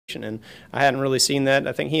And I hadn't really seen that.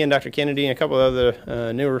 I think he and Dr. Kennedy and a couple of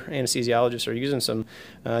other newer anesthesiologists are using some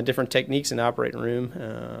different techniques in the operating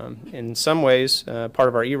room. In some ways, part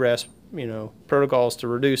of our ERAS protocols to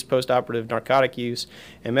reduce post-operative narcotic use,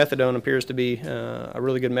 and methadone appears to be a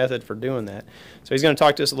really good method for doing that. So he's going to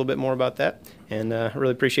talk to us a little bit more about that, and I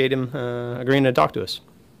really appreciate him agreeing to talk to us.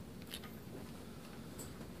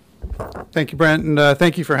 Thank you, Brent, and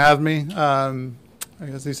thank you for having me.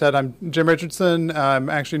 As he said, I'm Jim Richardson. I'm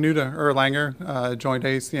actually new to Erlanger. Joined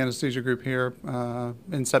ACE, the anesthesia group here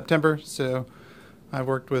in September. So I've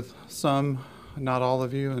worked with some, not all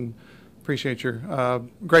of you, and appreciate your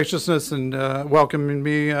graciousness and welcoming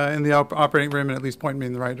me in the operating room and at least pointing me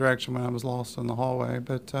in the right direction when I was lost in the hallway.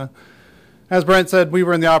 But as Brent said, we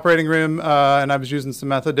were in the operating room and I was using some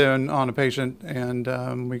methadone on a patient,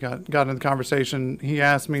 and we got into the conversation. He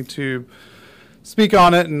asked me to speak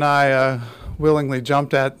on it, and I willingly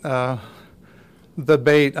jumped at the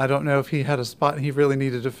bait. I don't know if he had a spot he really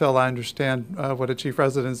needed to fill. I understand what a chief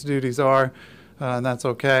resident's duties are, and that's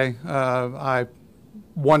okay. I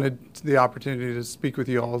wanted the opportunity to speak with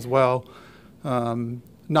you all as well,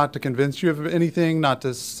 not to convince you of anything, not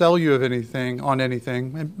to sell you of anything on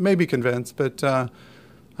anything, and maybe convince, but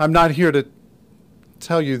I'm not here to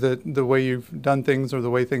tell you that the way you've done things or the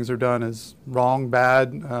way things are done is wrong,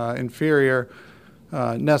 bad, inferior,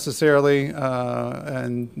 necessarily,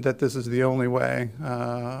 and that this is the only way.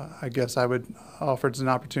 I guess I would offer it as an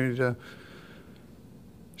opportunity to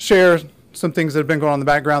share some things that have been going on in the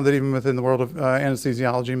background that even within the world of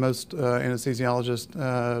anesthesiology, most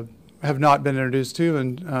anesthesiologists have not been introduced to,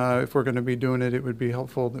 and if we're going to be doing it, it would be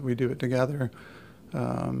helpful that we do it together.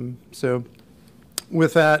 So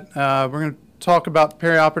with that, we're going to talk about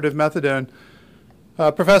perioperative methadone.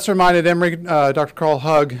 A professor of mine at Emory, Dr. Carl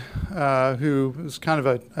Hug, who is kind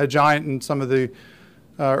of a giant in some of the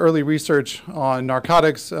early research on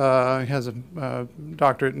narcotics. He has a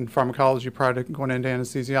doctorate in pharmacology prior to going into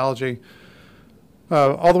anesthesiology.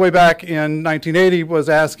 All the way back in 1980 was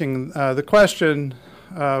asking the question,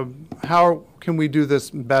 how can we do this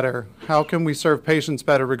better? How can we serve patients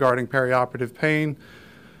better regarding perioperative pain?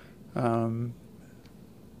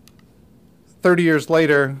 30 years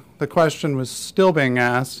later, the question was still being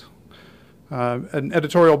asked. An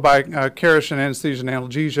editorial by Karish in Anesthesia and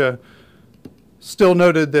Analgesia still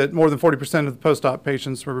noted that more than 40% of the post-op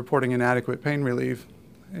patients were reporting inadequate pain relief.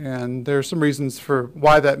 And there are some reasons for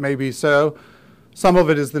why that may be so. Some of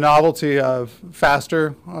it is the novelty of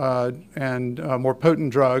faster and more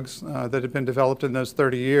potent drugs that have been developed in those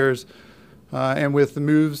 30 years. And with the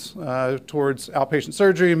moves towards outpatient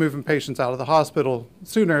surgery and moving patients out of the hospital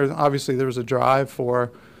sooner, obviously there was a drive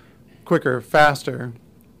for quicker, faster.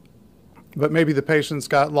 But maybe the patients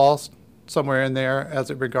got lost somewhere in there as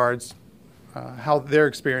it regards how their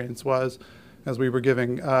experience was as we were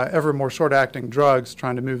giving ever more short-acting drugs,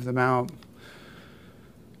 trying to move them out.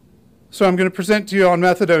 So I'm going to present to you on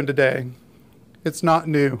methadone today. It's not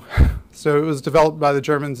new. So it was developed by the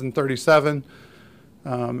Germans in 1937.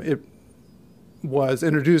 It was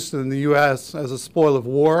introduced in the U.S. as a spoil of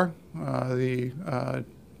war. The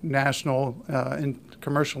National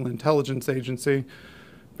Commercial Intelligence Agency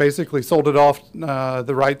basically sold it off,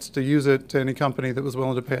 the rights to use it, to any company that was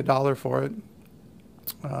willing to pay $1 for it.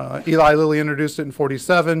 Eli Lilly introduced it in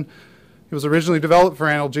 1947. It was originally developed for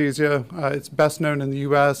analgesia. It's best known in the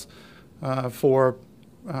U.S. For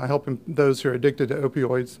helping those who are addicted to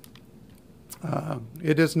opioids.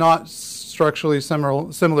 It is not structurally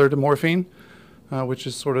similar to morphine, which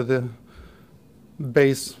is sort of the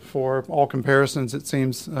base for all comparisons, it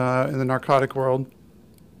seems, in the narcotic world.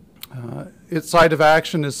 Its site of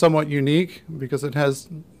action is somewhat unique because it has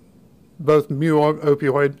both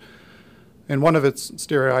mu-opioid in one of its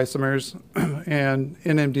stereoisomers and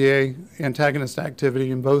NMDA antagonist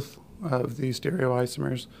activity in both of the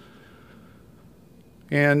stereoisomers.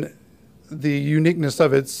 And the uniqueness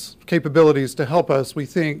of its capabilities to help us, we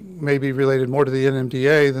think, may be related more to the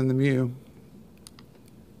NMDA than the mu.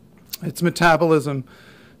 Its metabolism,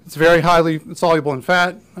 it's very highly soluble in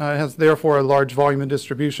fat. It has therefore a large volume and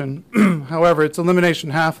distribution. However, its elimination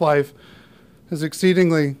half-life is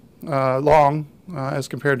exceedingly long as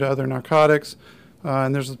compared to other narcotics.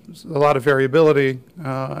 And there's a lot of variability,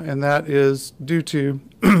 and that is due to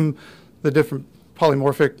the different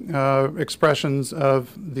polymorphic expressions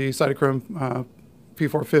of the cytochrome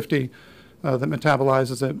P450 that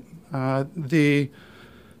metabolizes it. The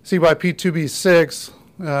CYP2B6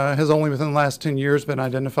 has only within the last 10 years been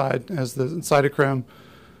identified as the cytochrome.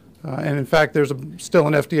 And in fact, there's still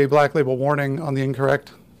an FDA black label warning on the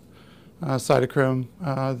incorrect cytochrome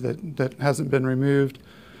that hasn't been removed.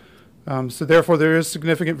 So therefore, there is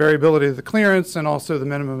significant variability of the clearance and also the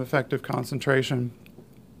minimum effective concentration.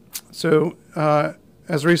 So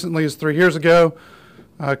as recently as 3 years ago,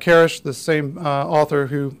 Karish, the same author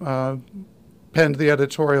who penned the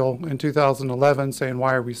editorial in 2011 saying,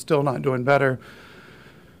 why are we still not doing better,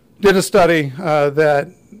 did a study that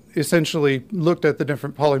essentially looked at the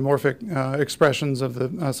different polymorphic expressions of the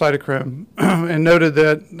cytochrome and noted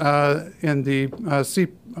that in the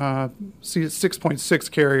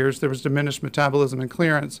C6.6 carriers, there was diminished metabolism and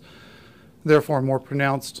clearance, therefore more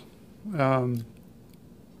pronounced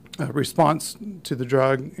response to the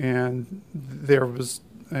drug, and there was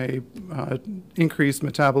a increased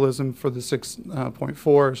metabolism for the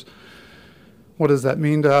 6.4s. What does that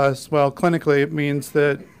mean to us? Well, clinically, it means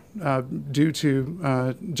that due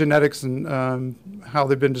to genetics and how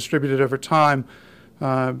they've been distributed over time,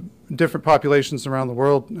 different populations around the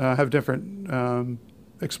world have different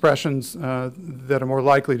expressions that are more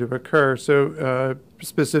likely to occur. So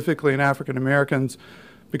specifically in African Americans,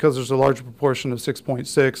 because there's a larger proportion of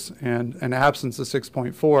 6.6 and an absence of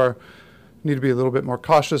 6.4, need to be a little bit more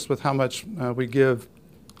cautious with how much we give.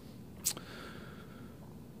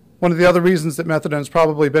 One of the other reasons that methadone's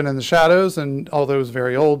probably been in the shadows, and although it's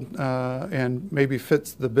very old and maybe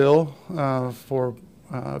fits the bill for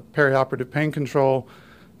perioperative pain control,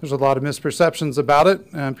 there's a lot of misperceptions about it,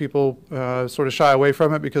 and people sort of shy away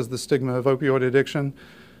from it because of the stigma of opioid addiction.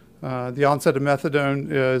 The onset of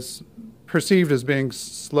methadone is perceived as being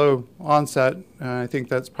slow onset. I think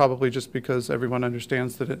that's probably just because everyone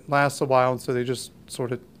understands that it lasts a while, and so they just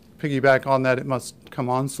sort of piggyback on that. It must come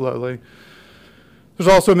on slowly. There's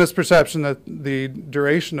also a misperception that the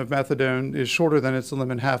duration of methadone is shorter than its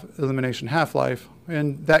elimination half-life,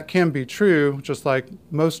 and that can be true, just like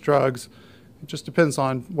most drugs. It just depends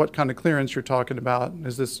on what kind of clearance you're talking about.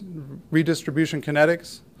 Is this redistribution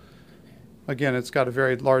kinetics? Again, it's got a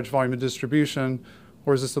very large volume of distribution.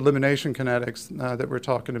 Or is this elimination kinetics that we're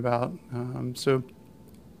talking about? So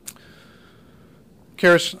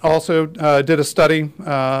Karish also did a study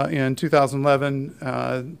in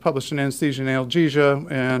 2011, published in Anesthesia and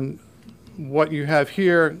Analgesia, and what you have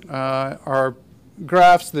here are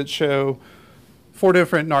graphs that show 4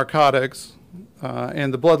 different narcotics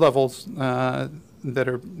and the blood levels that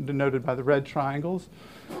are denoted by the red triangles.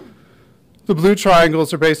 The blue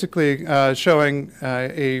triangles are basically showing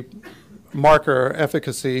a marker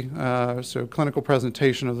efficacy, so clinical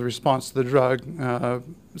presentation of the response to the drug,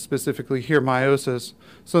 specifically here meiosis.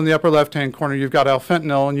 So in the upper left-hand corner, you've got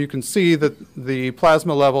alfentanil, and you can see that the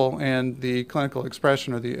plasma level and the clinical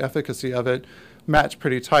expression or the efficacy of it match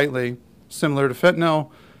pretty tightly, similar to fentanyl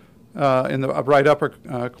in the right upper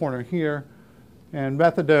corner here. And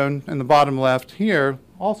methadone in the bottom left here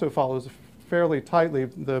also follows fairly tightly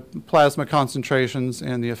the plasma concentrations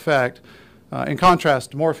and the effect. In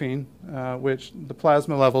contrast to morphine, which the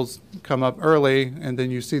plasma levels come up early and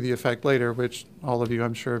then you see the effect later, which all of you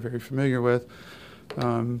I'm sure are very familiar with.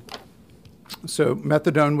 So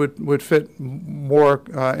methadone would fit more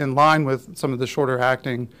in line with some of the shorter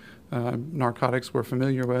acting narcotics we're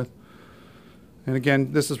familiar with. And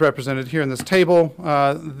again, this is represented here in this table.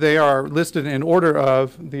 They are listed in order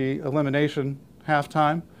of the elimination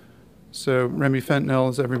half-time. So remifentanil,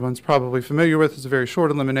 as everyone's probably familiar with, is a very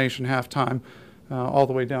short elimination half-time, all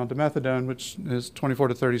the way down to methadone, which is 24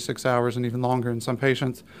 to 36 hours and even longer in some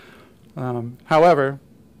patients. However,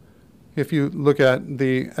 if you look at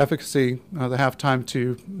the efficacy, the half-time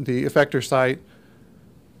to the effector site,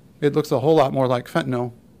 it looks a whole lot more like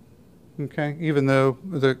fentanyl, okay? Even though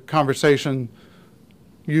the conversation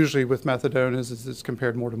usually with methadone is it's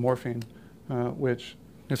compared more to morphine, which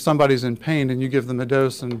if somebody's in pain and you give them a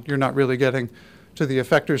dose and you're not really getting to the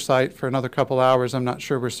effector site for another couple hours, I'm not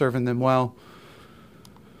sure we're serving them well.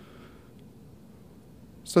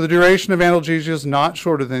 So the duration of analgesia is not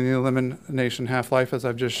shorter than the elimination half-life, as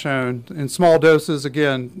I've just shown. In small doses,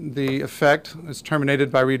 again, the effect is terminated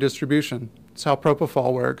by redistribution. It's how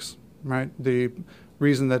propofol works, right? The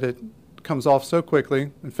reason that it comes off so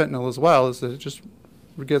quickly, and fentanyl as well, is that it just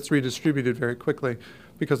gets redistributed very quickly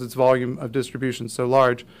because its volume of distribution is so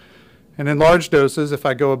large. And in large doses, if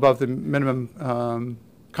I go above the minimum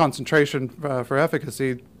concentration for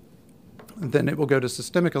efficacy, then it will go to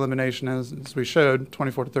systemic elimination, as we showed,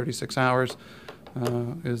 24 to 36 hours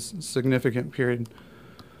is a significant period.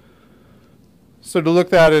 So to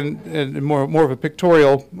look at in more of a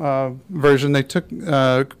pictorial version, they took,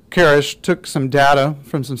 Karish took some data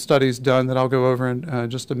from some studies done that I'll go over in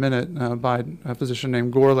just a minute by a physician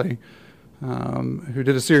named Gorley, who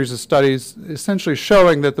did a series of studies essentially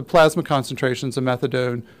showing that the plasma concentrations of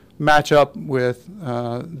methadone match up with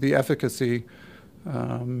the efficacy.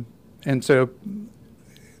 And so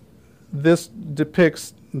this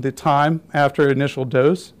depicts the time after initial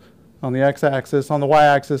dose on the x-axis. On the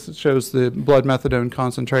y-axis, it shows the blood methadone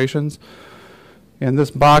concentrations. And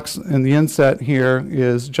this box in the inset here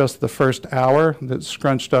is just the first hour that's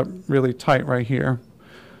scrunched up really tight right here.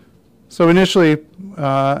 So initially,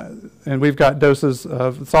 and we've got doses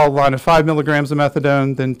of a solid line of 5 milligrams of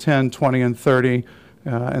methadone, then 10, 20, and 30,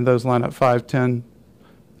 and those line up 5, 10,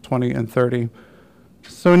 20, and 30.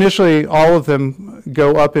 So initially, all of them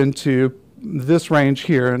go up into this range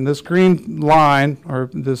here, and this green line, or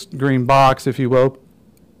this green box, if you will,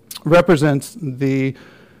 represents the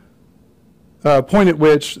point at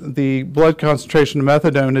which the blood concentration of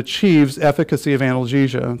methadone achieves efficacy of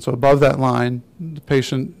analgesia. So above that line, the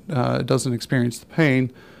patient doesn't experience the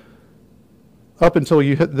pain, up until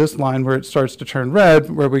you hit this line where it starts to turn red,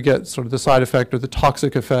 where we get sort of the side effect or the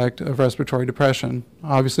toxic effect of respiratory depression.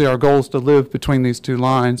 Obviously, our goal is to live between these two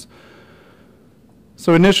lines.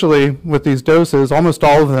 So initially, with these doses, almost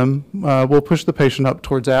all of them will push the patient up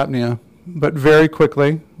towards apnea. But very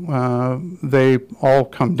quickly, they all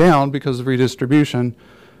come down because of redistribution.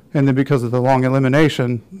 And then because of the long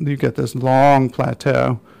elimination, you get this long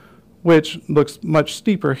plateau, which looks much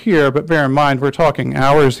steeper here. But bear in mind, we're talking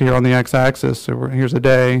hours here on the x-axis. So here's a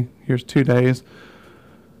day, here's 2 days.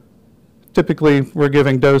 Typically, we're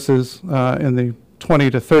giving doses in the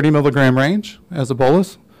 20 to 30 milligram range as a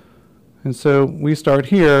bolus. And so we start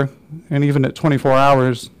here, and even at 24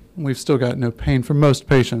 hours, we've still got no pain for most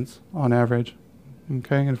patients on average.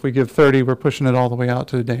 Okay, and if we give 30, we're pushing it all the way out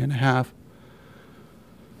to a day and a half.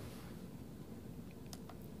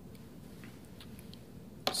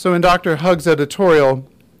 So in Dr. Hug's editorial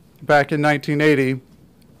back in 1980,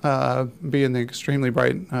 being the extremely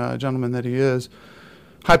bright gentleman that he is,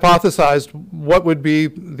 hypothesized what would be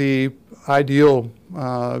the ideal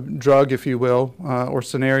drug, if you will, or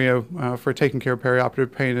scenario for taking care of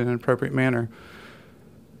perioperative pain in an appropriate manner.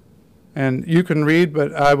 And you can read,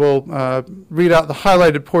 but I will read out the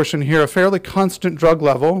highlighted portion here: a fairly constant drug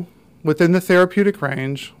level within the therapeutic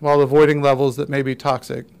range while avoiding levels that may be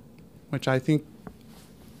toxic, which I think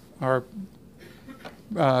are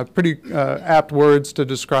pretty apt words to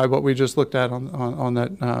describe what we just looked at on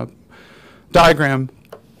that diagram.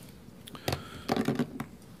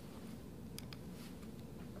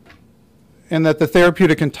 And that the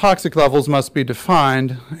therapeutic and toxic levels must be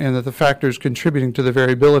defined, and that the factors contributing to the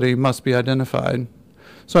variability must be identified.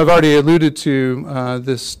 So I've already alluded to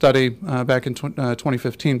this study back in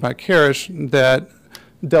 2015 by Karish that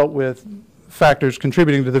dealt with factors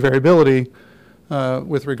contributing to the variability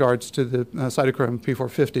with regards to the cytochrome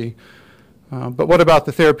P450. But what about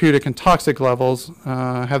the therapeutic and toxic levels?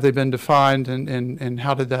 Have they been defined, and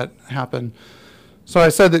how did that happen? So I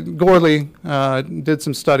said that Gorley did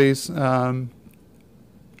some studies in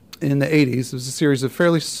the 80s. It was a series of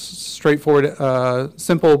fairly straightforward,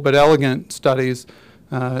 simple but elegant studies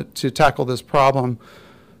to tackle this problem.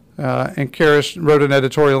 And Karish wrote an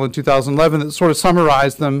editorial in 2011 that sort of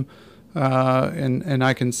summarized them. And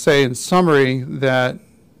I can say in summary that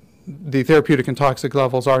the therapeutic and toxic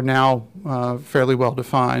levels are now fairly well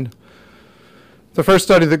defined. The first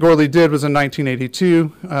study that Gorley did was in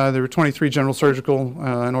 1982. There were 23 general surgical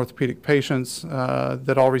and orthopedic patients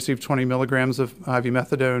that all received 20 milligrams of IV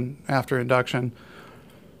methadone after induction.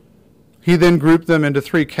 He then grouped them into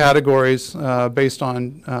 3 categories based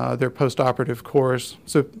on their postoperative course.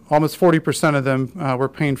 So almost 40% of them were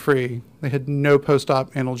pain-free. They had no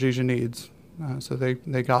post-op analgesia needs. So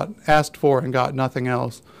they got asked for and got nothing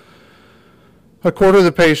else. A quarter of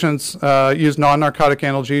the patients used non-narcotic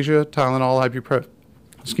analgesia, Tylenol,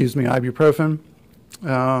 ibuprofen.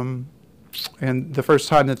 And the first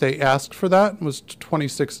time that they asked for that was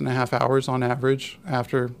 26 and a half hours on average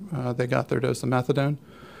after they got their dose of methadone.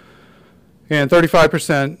 And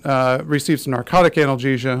 35% received some narcotic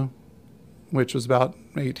analgesia, which was about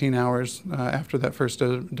 18 hours after that first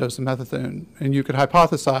dose of methadone. And you could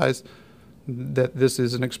hypothesize that this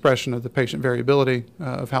is an expression of the patient variability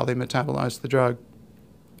of how they metabolize the drug.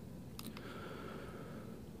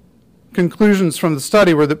 Conclusions from the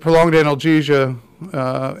study were that prolonged analgesia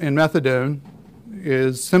in methadone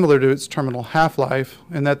is similar to its terminal half-life,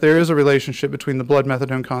 and that there is a relationship between the blood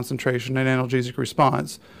methadone concentration and analgesic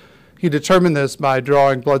response. He determined this by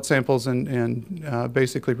drawing blood samples and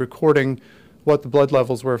basically recording what the blood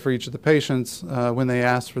levels were for each of the patients when they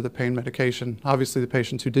asked for the pain medication. Obviously, the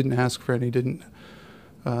patients who didn't ask for any didn't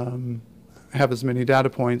have as many data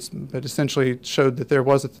points, but essentially it showed that there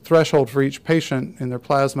was a threshold for each patient in their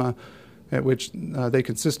plasma at which they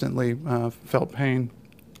consistently felt pain.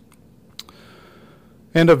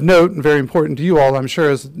 And of note, and very important to you all, I'm sure,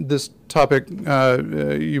 as this topic,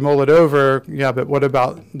 you mull it over, yeah, but what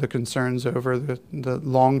about the concerns over the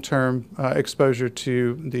long-term exposure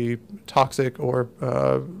to the toxic or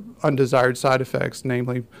undesired side effects,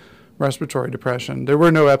 namely respiratory depression? There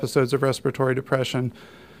were no episodes of respiratory depression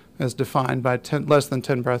as defined by less than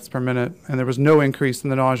 10 breaths per minute, and there was no increase in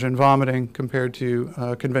the nausea and vomiting compared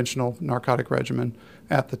to conventional narcotic regimen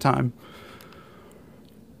at the time.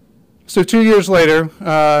 So 2 years later,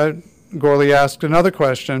 Gorley asked another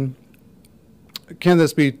question: can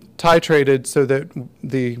this be titrated so that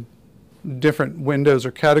the different windows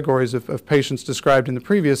or categories of patients described in the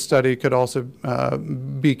previous study could also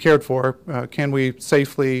be cared for? Can we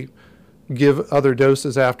safely give other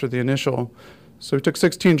doses after the initial? So we took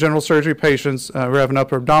 16 general surgery patients who have an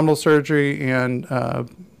upper abdominal surgery and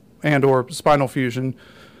or spinal fusion,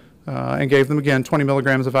 and gave them again 20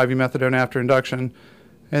 milligrams of IV methadone after induction,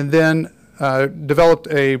 and then developed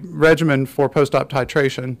a regimen for post-op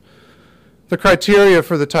titration. The criteria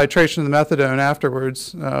for the titration of the methadone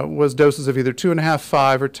afterwards was doses of either 2.5,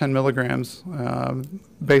 5, or 10 milligrams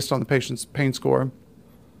based on the patient's pain score.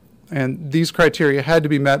 And these criteria had to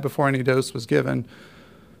be met before any dose was given.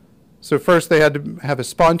 So first, they had to have a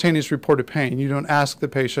spontaneous report of pain. You don't ask the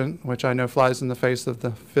patient, which I know flies in the face of the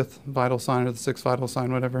fifth vital sign or the sixth vital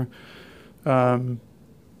sign, whatever. But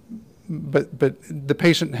the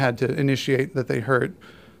patient had to initiate that they hurt.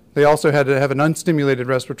 They also had to have an unstimulated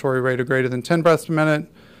respiratory rate of greater than 10 breaths per minute,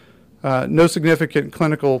 no significant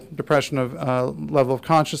clinical depression of level of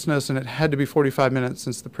consciousness, and it had to be 45 minutes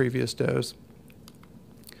since the previous dose.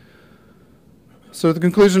 So the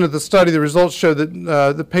conclusion of the study, the results showed that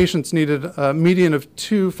the patients needed a median of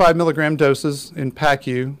 2 5-milligram doses in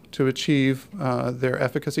PACU to achieve their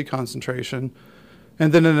efficacy concentration,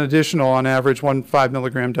 and then an additional, on average, 1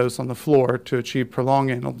 5-milligram dose on the floor to achieve prolonged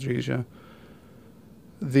analgesia.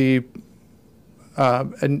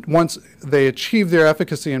 And once they achieved their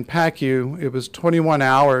efficacy in PACU, it was 21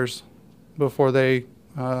 hours before they,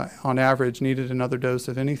 on average, needed another dose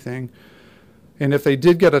of anything. And if they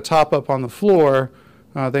did get a top-up on the floor,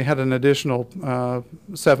 they had an additional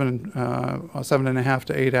 7.5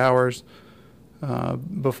 to 8 hours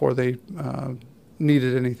before they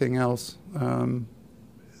needed anything else.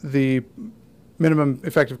 The minimum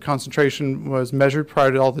effective concentration was measured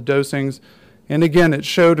prior to all the dosings. And again, it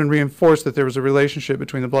showed and reinforced that there was a relationship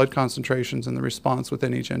between the blood concentrations and the response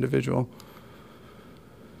within each individual.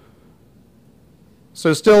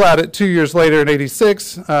 So still at it, 2 years later in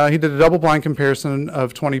 '86, he did a double-blind comparison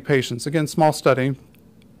of 20 patients. Again, small study,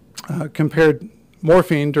 compared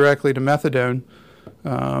morphine directly to methadone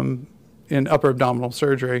in upper abdominal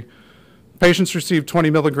surgery. Patients received 20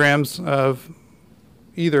 milligrams of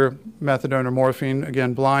either methadone or morphine,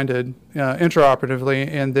 again blinded, intraoperatively,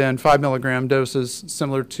 and then 5-milligram doses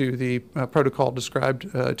similar to the protocol described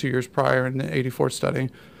 2 years prior in the '84 study.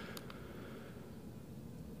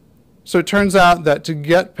 So it turns out that to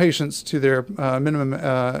get patients to their minimum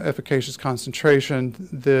efficacious concentration,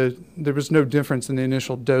 there was no difference in the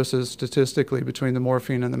initial doses statistically between the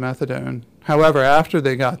morphine and the methadone. However, after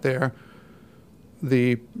they got there,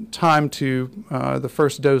 the time to the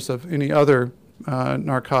first dose of any other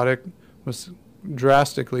narcotic was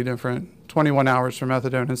drastically different, 21 hours for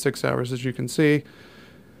methadone and 6 hours, as you can see.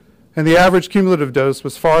 And the average cumulative dose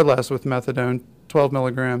was far less with methadone, 12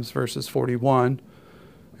 milligrams versus 41.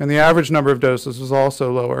 And the average number of doses was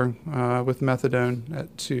also lower with methadone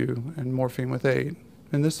at 2 and morphine with 8.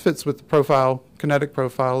 And this fits with the profile, kinetic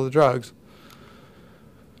profile of the drugs.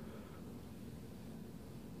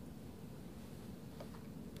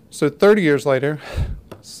 So 30 years later,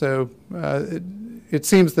 it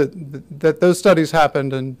seems that those studies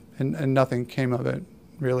happened and nothing came of it,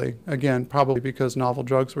 really. Again, probably because novel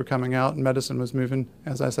drugs were coming out and medicine was moving,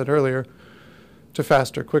 as I said earlier, to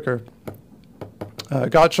faster, quicker.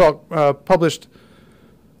 Gottschalk published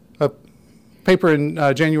a paper in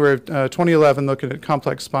January of 2011 looking at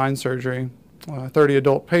complex spine surgery. 30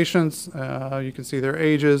 adult patients, you can see their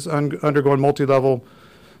ages, undergoing multi-level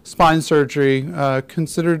spine surgery.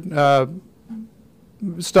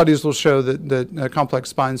 Studies will show that complex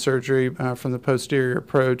spine surgery from the posterior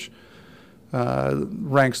approach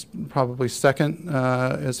ranks probably second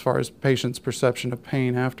as far as patients' perception of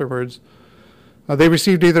pain afterwards. They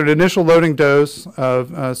received either an initial loading dose of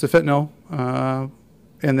sufentanil,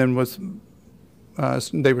 and then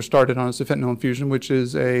they were started on a sufentanil infusion, which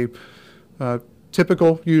is a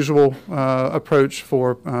typical, usual approach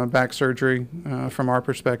for back surgery from our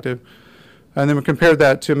perspective. And then we compared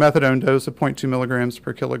that to a methadone dose of 0.2 milligrams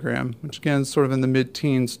per kilogram, which again is sort of in the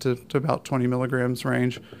mid-teens to about 20 milligrams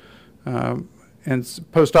range. and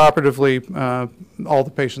postoperatively, all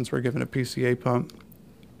the patients were given a PCA pump.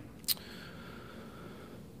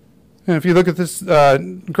 And if you look at this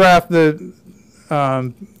graph, the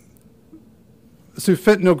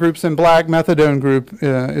sufentanil group's in black, methadone group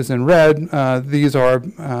is in red. These are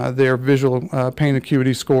their visual pain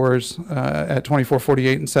acuity scores at 24,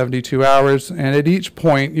 48, and 72 hours. And at each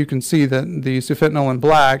point, you can see that the sufentanil in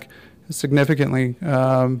black is significantly,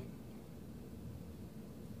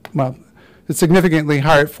 it's significantly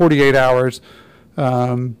higher at 48 hours.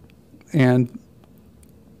 And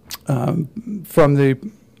from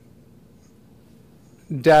the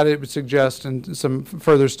data, it would suggest, and some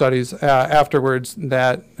further studies afterwards,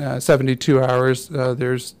 that 72 hours,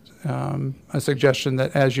 there's a suggestion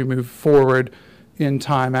that as you move forward in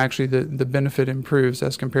time, actually the benefit improves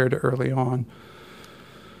as compared to early on.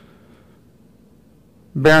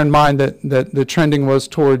 Bear in mind that the trending was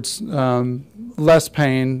towards less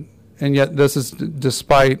pain, and yet this is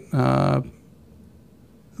despite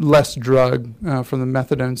less drug from the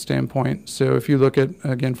methadone standpoint. So if you look at,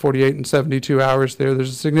 again, 48 and 72 hours there's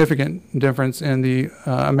a significant difference in the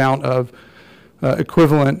amount of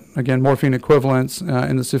equivalent, again, morphine equivalents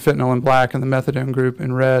in the sufentanil in black and the methadone group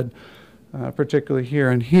in red, particularly here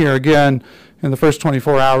and here. Again, in the first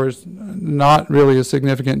 24 hours, not really a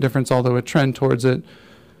significant difference, although a trend towards it.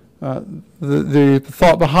 The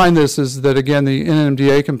thought behind this is that, again, the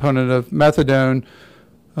NMDA component of methadone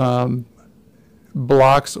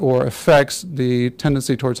blocks or affects the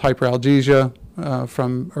tendency towards hyperalgesia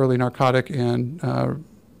from early narcotic and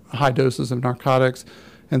high doses of narcotics,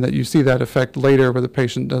 and that you see that effect later where the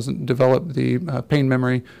patient doesn't develop the pain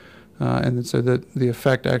memory, and so that the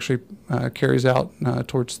effect actually carries out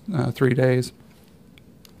towards 3 days.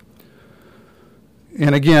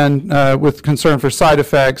 And again, with concern for side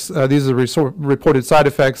effects, these are reported side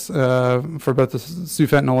effects for both the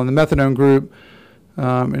sufentanil and the methadone group.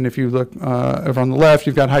 And if you look over on the left,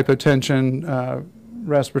 you've got hypotension,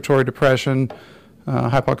 respiratory depression,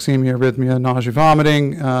 hypoxemia, arrhythmia, nausea,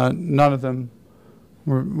 vomiting. None of them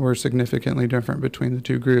were significantly different between the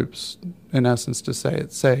two groups, in essence, to say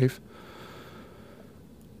it's safe.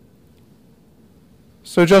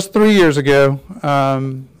 So just 3 years ago,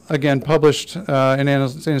 again, published in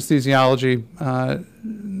anesthesiology,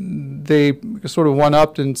 they sort of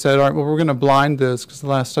one-upped and said, all right, well, we're going to blind this, because the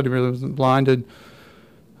last study really wasn't blinded,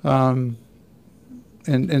 and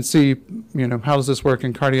see, how does this work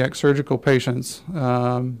in cardiac surgical patients?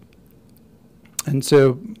 And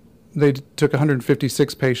so they took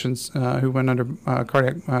 156 patients who went under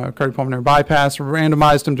cardiopulmonary bypass,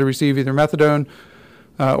 randomized them to receive either methadone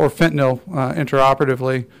or fentanyl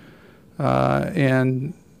intraoperatively,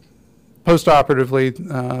 and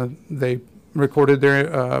postoperatively they recorded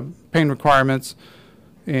their pain requirements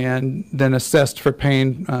and then assessed for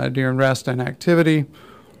pain during rest and activity.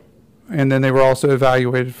 And then they were also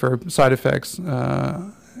evaluated for side effects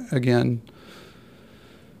again.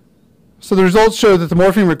 So the results showed that the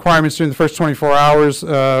morphine requirements during the first 24 hours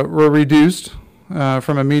were reduced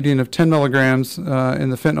from a median of 10 milligrams in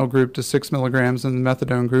the fentanyl group to 6 milligrams in the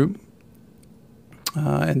methadone group.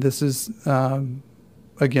 And this is,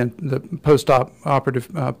 again, the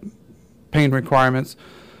post-operative pain requirements.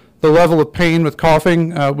 The level of pain with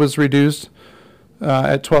coughing was reduced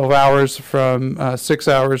at 12 hours from 6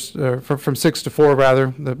 hours, from 6 to 4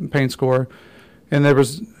 rather, the pain score. And there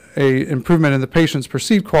was a improvement in the patient's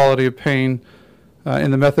perceived quality of pain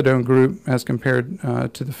in the methadone group as compared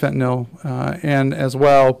to the fentanyl. And as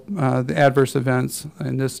well, the adverse events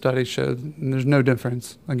in this study showed there's no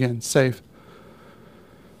difference. Again, safe.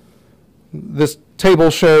 This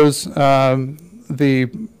table shows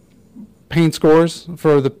the pain scores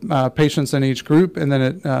for the patients in each group, and then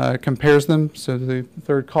it compares them. So the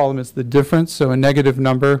third column is the difference. So a negative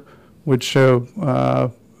number would show,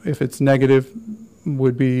 if it's negative,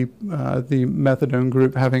 would be the methadone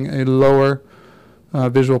group having a lower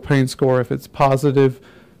visual pain score. If it's positive,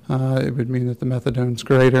 it would mean that the methadone's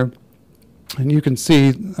greater. And you can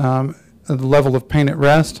see the level of pain at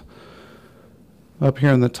rest up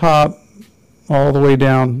here in the top. All the way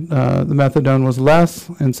down, the methadone was less,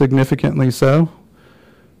 and significantly so.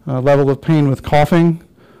 Level of pain with coughing,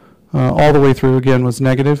 all the way through, again, was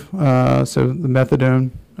negative. So the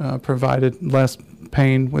methadone provided less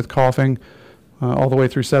pain with coughing all the way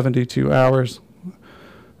through 72 hours.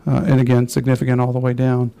 And again, significant all the way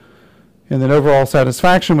down. And then overall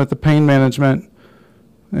satisfaction with the pain management,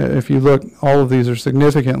 if you look, all of these are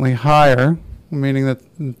significantly higher, meaning that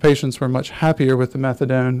the patients were much happier with the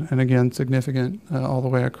methadone, and again, significant all the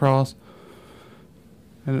way across.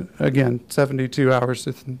 And again, 72 hours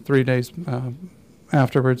to 3 days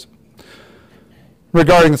afterwards.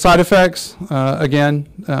 Regarding the side effects, again,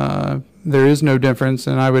 there is no difference,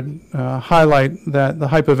 and I would highlight that the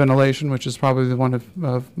hypoventilation, which is probably the one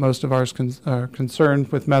of most of ours concern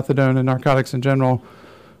with methadone and narcotics in general,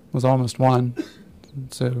 was almost 1,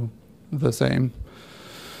 so the same.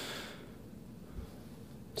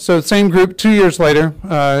 So the same group 2 years later,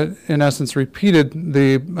 in essence, repeated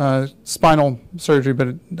the spinal surgery,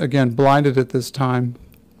 but again, blinded at this time.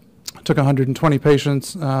 Took 120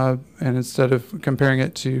 patients, and instead of comparing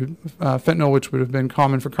it to fentanyl, which would have been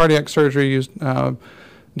common for cardiac surgery, used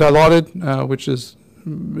dilaudid, which is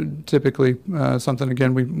typically something,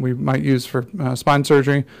 again, we might use for spine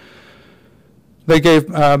surgery. They gave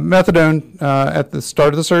methadone at the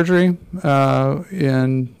start of the surgery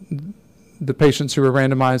in the patients who were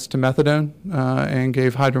randomized to methadone, and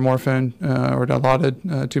gave hydromorphone or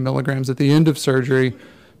dilaudid 2 milligrams at the end of surgery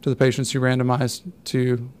to the patients who randomized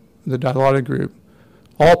to the dilaudid group.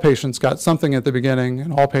 All patients got something at the beginning,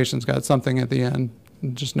 and all patients got something at the end.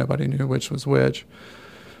 Just nobody knew which was which.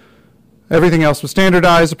 Everything else was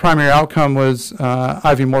standardized. The primary outcome was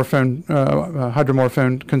IV morphine,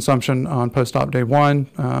 hydromorphone consumption on post-op day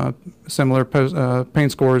 1. Similar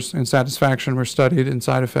pain scores and satisfaction were studied, and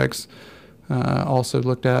side effects also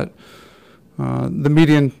looked at. The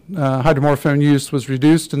median hydromorphone use was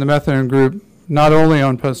reduced in the methadone group, not only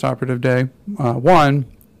on post-operative day 1,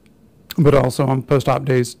 but also on post-op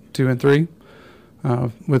days 2 and 3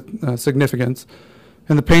 with significance.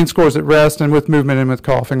 And the pain scores at rest and with movement and with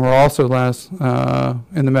coughing were also less in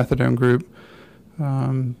the methadone group.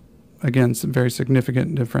 Again, some very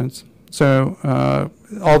significant difference. So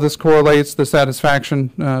all this correlates. The satisfaction,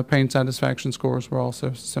 pain satisfaction scores were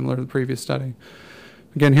also similar to the previous study.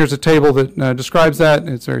 Again, here's a table that describes that.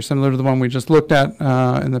 It's very similar to the one we just looked at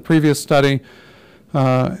in the previous study.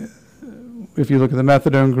 If you look at the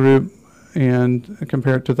methadone group and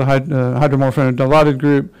compare it to the hydromorphone and dilaudid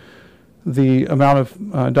group, the amount of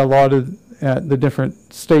dilaudid at the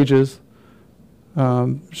different stages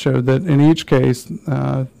showed that in each case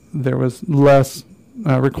there was less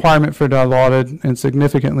requirement for dilaudid, and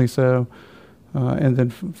significantly so. And then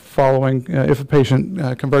following, if a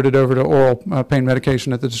patient converted over to oral pain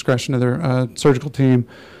medication at the discretion of their surgical team,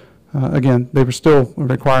 again, they were still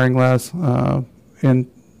requiring less, and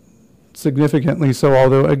significantly so,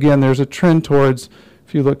 although, again, there's a trend towards,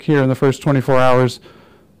 if you look here in the first 24 hours,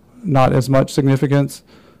 not as much significance,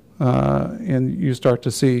 and you start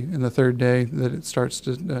to see in the third day that it starts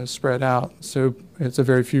to spread out. So it's a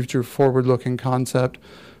very future forward-looking concept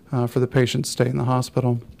for the patients to stay in the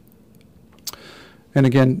hospital. And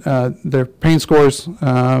again, their pain scores,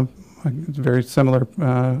 very similar,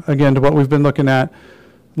 again, to what we've been looking at.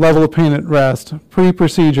 Level of pain at rest,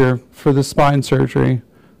 pre-procedure for the spine surgery,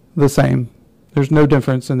 the same. There's no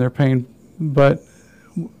difference in their pain, but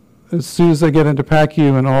as soon as they get into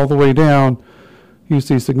PACU and all the way down, you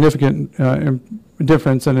see significant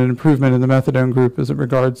difference and an improvement in the methadone group as it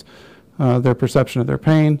regards their perception of their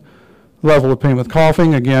pain. Level of pain with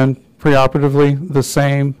coughing, again, preoperatively, the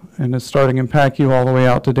same, and it's starting in PACU all the way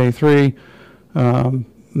out to day 3.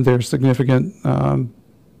 There's significant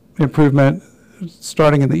improvement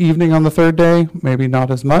starting in the evening on the third day, maybe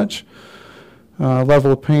not as much.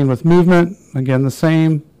 Level of pain with movement, again, the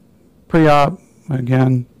same. Pre-op,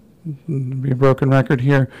 again, be a broken record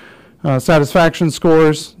here. Satisfaction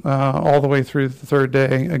scores all the way through the third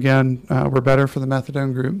day, again, were better for the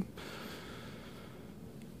methadone group.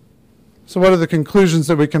 So what are the conclusions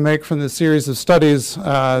that we can make from this series of studies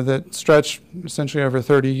that stretch essentially over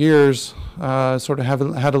 30 years, sort of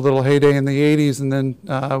had a little heyday in the 80s, and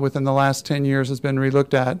then within the last 10 years has been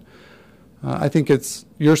relooked at? I think it's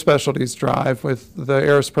your specialty's drive with the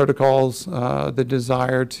ARIS protocols, the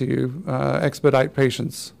desire to expedite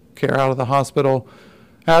patients' care out of the hospital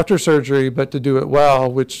after surgery, but to do it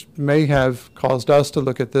well, which may have caused us to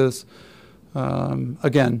look at this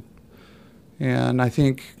again. And I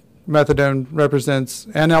think methadone represents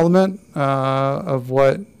an element of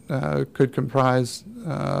what could comprise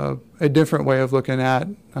a different way of looking at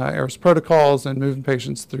ARIS protocols and moving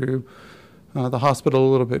patients through the hospital a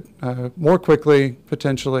little bit more quickly,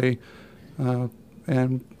 potentially,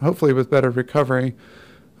 and hopefully with better recovery.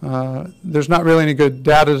 There's not really any good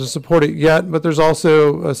data to support it yet, but there's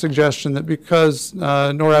also a suggestion that because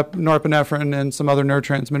norepinephrine and some other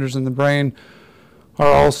neurotransmitters in the brain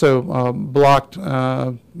are also blocked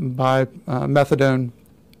by methadone,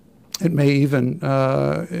 it may even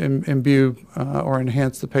imbue or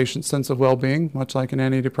enhance the patient's sense of well-being, much like an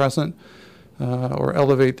antidepressant, or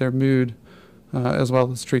elevate their mood as well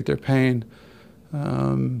as treat their pain.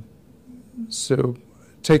 So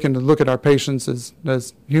taking a look at our patients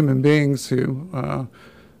as human beings who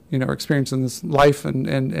are experiencing this life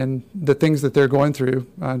and the things that they're going through,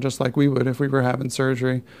 just like we would if we were having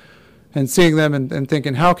surgery, and seeing them and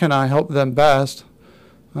thinking, how can I help them best?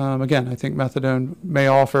 Again, I think methadone may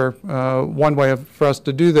offer one way for us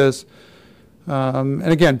to do this.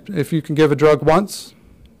 And again, if you can give a drug once,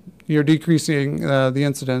 you're decreasing the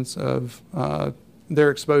incidence of their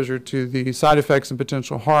exposure to the side effects and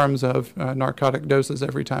potential harms of narcotic doses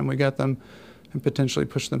every time we get them, and potentially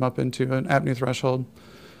push them up into an apnea threshold.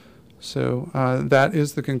 So that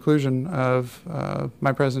is the conclusion of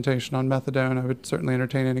my presentation on methadone. I would certainly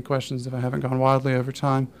entertain any questions if I haven't gone wildly over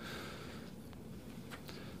time.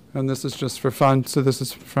 And this is just for fun. So this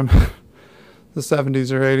is from the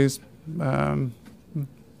 70s or 80s.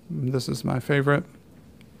 This is my favorite.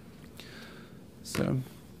 So.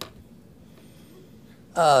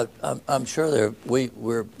 I'm sure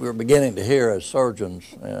we're beginning to hear as surgeons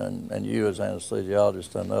and you as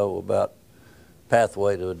anesthesiologists, I know, about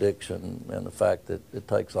pathway to addiction and the fact that it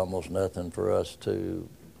takes almost nothing for us to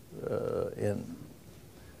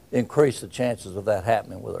increase the chances of that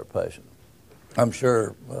happening with our patient. I'm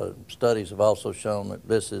sure studies have also shown that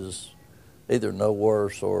this is either no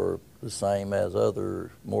worse or the same as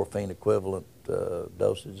other morphine equivalent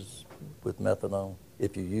dosages with methadone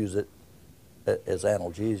if you use it as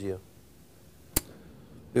analgesia.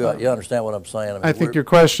 You understand what I'm saying? I think your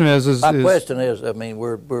question is my question is, I mean,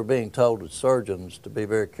 we're being told as surgeons to be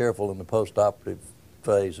very careful in the post-operative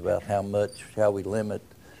phase about how we limit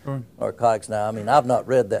narcotics. Now, I mean, I've not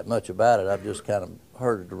read that much about it. I've just kind of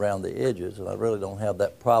heard it around the edges, and I really don't have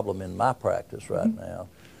that problem in my practice right now.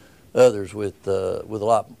 Others with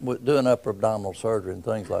doing upper abdominal surgery and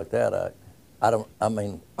things like that, I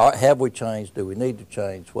mean, have we changed? Do we need to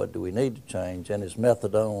change? What do we need to change? And is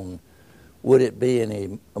methadone, would it be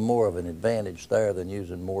any more of an advantage there than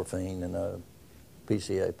using morphine and a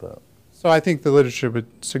PCA pump? So I think the literature would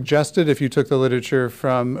suggest it if you took the literature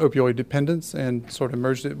from opioid dependence and sort of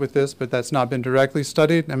merged it with this, but that's not been directly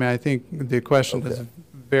studied. I mean, I think the question is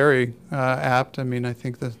very apt. I mean, I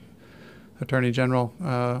think the Attorney General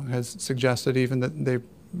has suggested even that they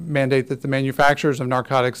mandate that the manufacturers of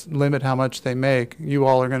narcotics limit how much they make. You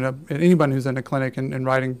all are going to, anyone who's in a clinic and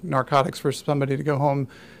writing narcotics for somebody to go home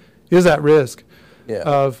is at risk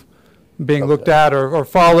of being looked at or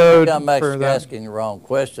followed. I'm actually asking the wrong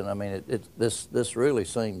question. I mean, this really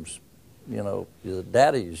seems, the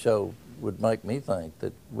data you show would make me think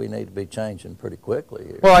that we need to be changing pretty quickly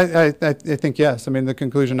here. Well, I think yes. I mean, the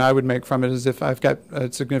conclusion I would make from it is if I've got a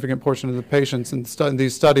significant portion of the patients in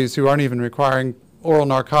these studies who aren't even requiring oral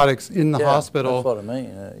narcotics in the hospital. That's what I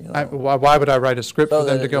mean. Why would I write a script for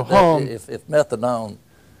them to go home? If methadone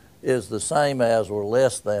is the same as or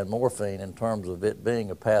less than morphine in terms of it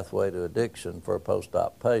being a pathway to addiction for a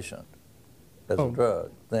post-op patient as a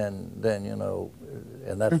drug, then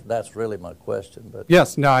and that's really my question. But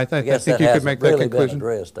yes, no, I think you could make that really conclusion. Been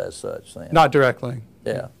addressed as such, then. Not directly.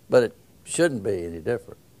 Yeah, but it shouldn't be any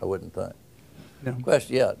different, I wouldn't think. No.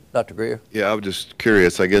 Question, Dr. Greer. Yeah, I was just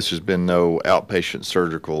curious. I guess there's been no outpatient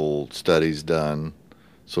surgical studies done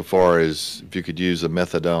so far as if you could use a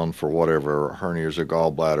methadone for whatever hernias or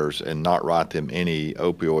gallbladders and not write them any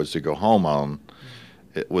opioids to go home on.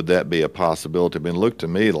 Would that be a possibility? I mean, it looked to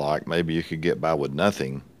me like maybe you could get by with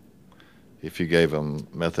nothing if you gave them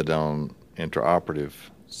methadone intraoperative.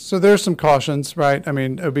 So there's some cautions, right? I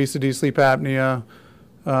mean, obesity, sleep apnea.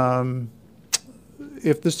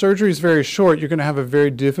 If the surgery is very short, you're going to have a very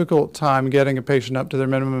difficult time getting a patient up to their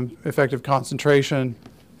minimum effective concentration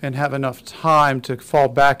and have enough time to fall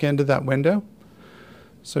back into that window.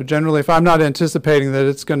 So generally, if I'm not anticipating that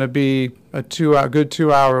it's going to be a good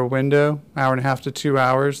 2 hour window, hour and a half to 2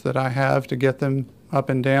 hours that I have to get them up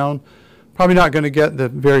and down, probably not going to get the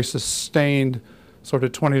very sustained sort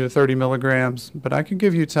of 20 to 30 milligrams, but I can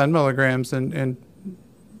give you 10 milligrams and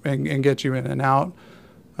get you in and out.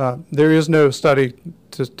 There is no study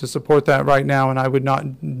to support that right now, and I would not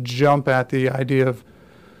jump at the idea of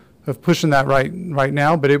pushing that right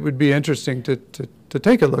now, but it would be interesting to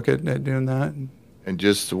take a look at doing that. And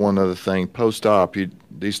just one other thing, post-op,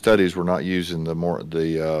 these studies were not using the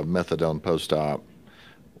methadone post-op.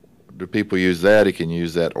 Do people use that? You can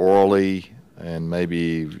use that orally and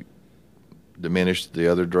maybe diminish the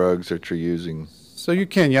other drugs that you're using. So you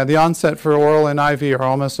can, yeah. The onset for oral and IV are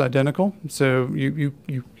almost identical. So you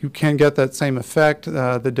can get that same effect.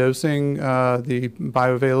 The dosing, the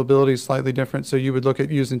bioavailability is slightly different. So you would look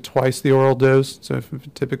at using twice the oral dose. So if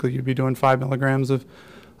typically you'd be doing 5 milligrams of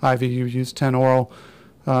IV, you use 10 oral.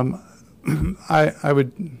 I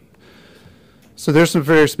would So there's some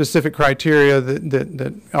very specific criteria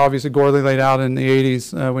that obviously Gorley laid out in the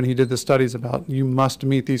 80s when he did the studies about you must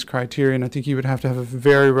meet these criteria, and I think you would have to have a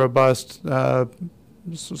very robust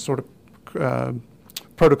sort of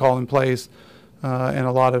protocol in place and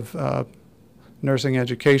a lot of nursing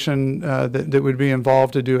education that would be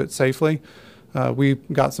involved to do it safely. We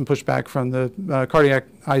got some pushback from the cardiac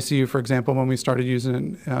ICU, for example, when we started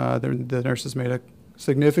using it. The nurses made a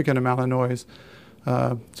significant amount of noise.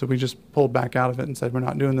 So we just pulled back out of it and said we're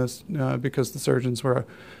not doing this because the surgeons were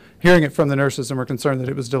hearing it from the nurses and were concerned that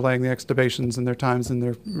it was delaying the extubations and their times and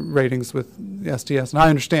their ratings with STS. And I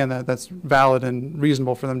understand that. That's valid and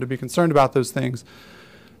reasonable for them to be concerned about those things.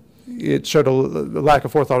 It showed a lack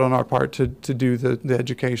of forethought on our part to do the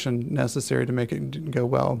education necessary to make it go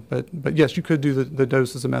well. But yes, you could do the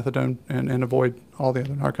doses of methadone and avoid all the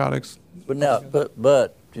other narcotics. But now,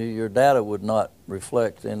 but your data would not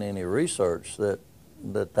reflect in any research that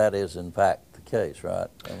is in fact the case, right?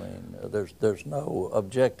 I mean, there's no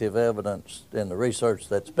objective evidence in the research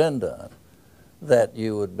that's been done that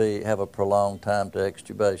you would have a prolonged time to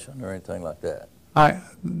extubation or anything like that.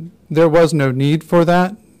 There was no need for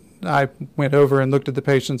that. I went over and looked at the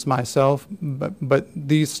patients myself, but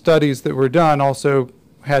these studies that were done also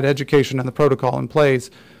had education and the protocol in place.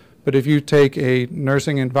 But if you take a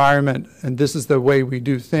nursing environment and this is the way we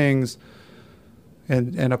do things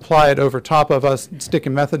and apply it over top of us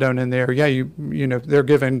sticking methadone in there, yeah, you know, they're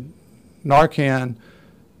giving Narcan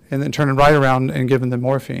and then turning right around and giving them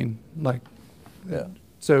morphine. Like, yeah.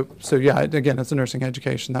 So yeah, again, it's a nursing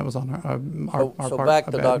education. That was on our part. So back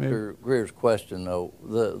to Dr. Greer's question, though,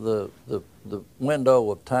 the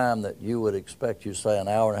window of time that you would expect, you say an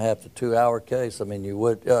hour and a half to 2 hour case. I mean, you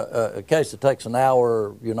would a case that takes an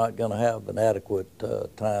hour, you're not going to have an adequate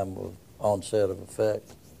time of onset of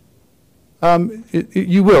effect.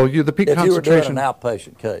 You will. The peak if concentration. You were doing an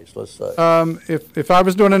outpatient case, let's say. If I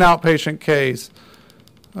was doing an outpatient case,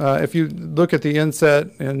 if you look at the inset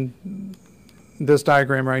and this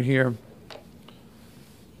diagram right here,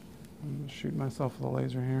 I'm going to shoot myself with a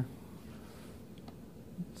laser here.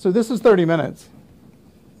 So this is 30 minutes.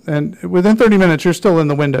 And within 30 minutes, you're still in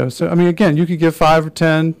the window. So, I mean, again, you could give 5 or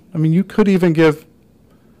 10. I mean, you could even give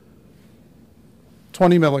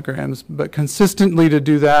 20 milligrams, but consistently to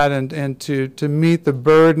do that and to meet the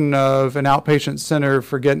burden of an outpatient center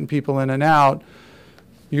for getting people in and out,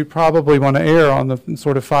 you'd probably want to err on the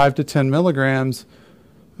sort of 5 to 10 milligrams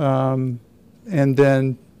and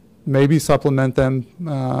then maybe supplement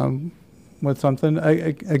them with something.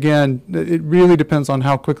 Again, it really depends on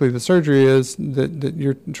how quickly the surgery is that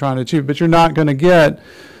you're trying to achieve, but you're not going to get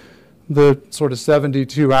the sort of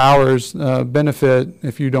 72 hours benefit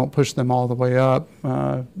if you don't push them all the way up,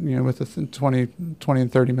 you know, with the 20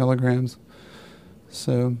 and 30 milligrams.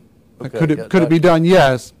 So okay, could it be done?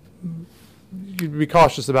 Yes. You'd be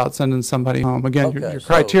cautious about sending somebody home. Again, okay, your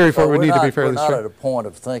criteria for it would need to be fairly strict. We're not at a point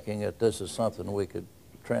of thinking that this is something we could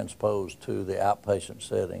transpose to the outpatient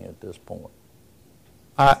setting at this point.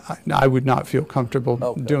 I would not feel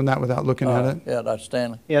comfortable doing that without looking at it. Yeah, Dr.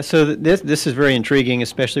 Stanley. Yeah, so this is very intriguing,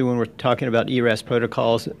 especially when we're talking about ERAS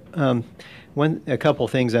protocols. A couple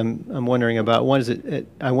things I'm wondering about. One is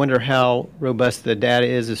I wonder how robust the data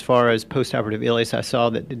is as far as postoperative ileus. I saw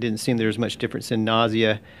that it didn't seem there was much difference in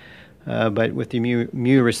nausea, but with the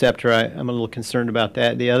mu receptor, I'm a little concerned about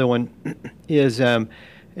that. The other one is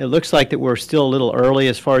it looks like that we're still a little early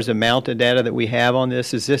as far as the amount of data that we have on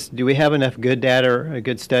this. Do we have enough good data or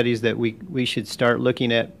good studies that we should start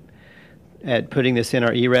looking at putting this in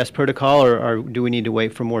our ERAS protocol, or do we need to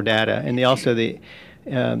wait for more data? And I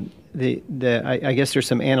guess there's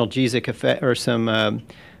some analgesic effect or some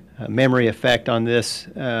memory effect on this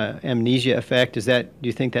amnesia effect. Do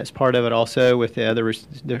you think that's part of it also with the other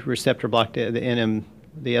the receptor block, the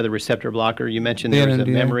other receptor blocker? You mentioned there was a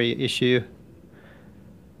memory issue.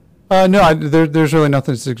 No, there's really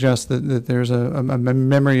nothing to suggest that there's a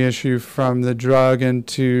memory issue from the drug, and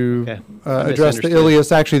to address the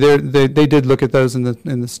ileus. Actually, they did look at those in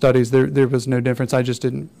the studies. There was no difference. I just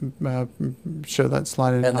didn't show that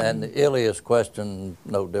slide. And the ileus question,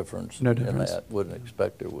 no difference. No difference. In that. Wouldn't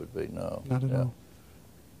expect there would be. No. Not at all.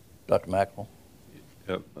 Dr. Mackel.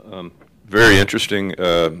 Yep. Very interesting.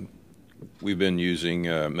 We've been using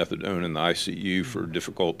methadone in the ICU for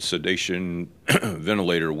difficult sedation,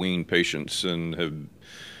 ventilator weaned patients, and have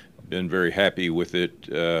been very happy with it.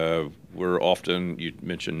 We're often, you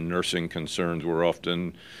mentioned nursing concerns, we're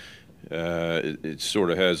often, it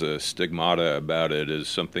sort of has a stigmata about it as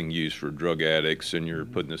something used for drug addicts, and you're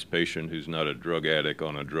putting this patient who's not a drug addict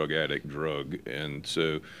on a drug addict drug. And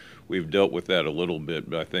so we've dealt with that a little bit,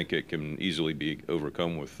 but I think it can easily be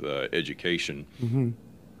overcome with education. Mm-hmm.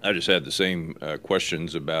 I just had the same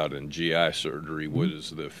questions about in GI surgery. What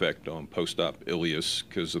is the effect on post-op ileus?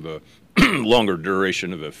 Because of the longer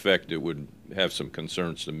duration of effect, it would have some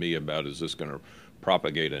concerns to me about, is this going to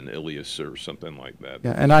propagate an ileus or something like that?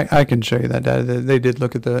 Yeah, and I can show you that data. They did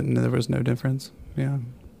look at that, and there was no difference. Yeah.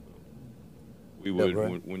 We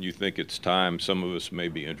would, when you think it's time, some of us may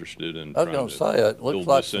be interested in. I was going to say, it looks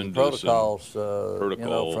like some protocols,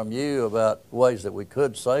 from you about ways that we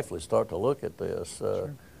could safely start to look at this.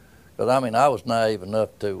 Because I mean, I was naive enough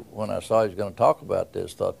to, when I saw he was going to talk about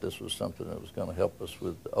this, thought this was something that was going to help us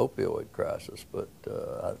with the opioid crisis. But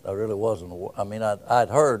I really wasn't. I mean, I'd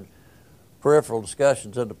heard peripheral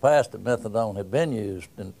discussions in the past that methadone had been used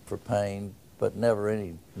for pain, but never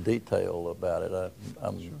any detail about it.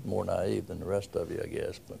 I'm more naive than the rest of you, I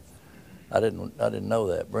guess, but I didn't know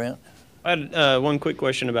that. Brent? I had one quick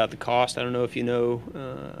question about the cost. I don't know if you know,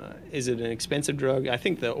 is it an expensive drug? I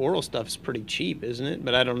think the oral stuff is pretty cheap, isn't it?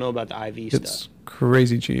 But I don't know about the IV stuff. It's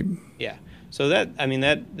crazy cheap. Yeah. So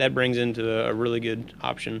that brings into a really good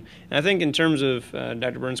option. And I think in terms of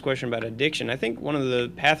Dr. Burns' question about addiction, I think one of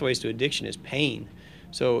the pathways to addiction is pain.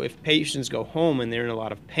 So if patients go home and they're in a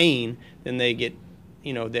lot of pain, then they get,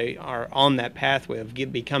 they are on that pathway of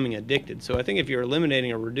becoming addicted. So I think if you're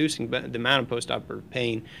eliminating or reducing the amount of postoperative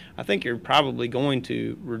pain, I think you're probably going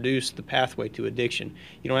to reduce the pathway to addiction.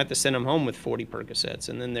 You don't have to send them home with 40 Percocets,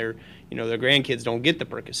 and then their grandkids don't get the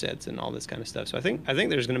Percocets and all this kind of stuff. So I think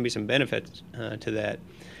there's going to be some benefits to that.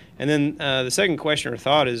 And then the second question or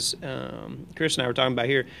thought is, Chris and I were talking about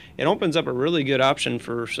here, it opens up a really good option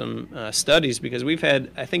for some studies, because we've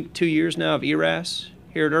had, I think, 2 years now of ERAS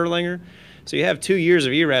here at Erlanger. So you have 2 years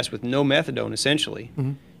of ERAS with no methadone, essentially.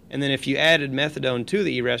 Mm-hmm. And then if you added methadone to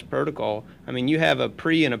the ERAS protocol, I mean, you have a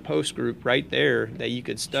pre and a post group right there that you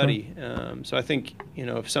could study. Sure. So I think,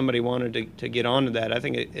 if somebody wanted to get onto that, I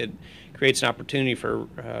think it creates an opportunity for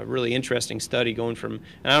a really interesting study going from,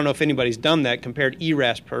 and I don't know if anybody's done that, compared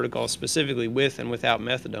ERAS protocols specifically with and without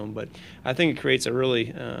methadone, but I think it creates a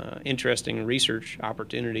really interesting research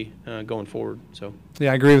opportunity going forward. So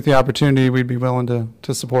yeah, I agree with the opportunity. We'd be willing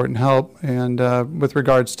to support and help. And with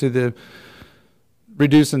regards to the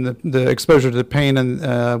reducing the exposure to the pain,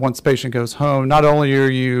 and once the patient goes home, not only are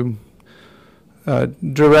you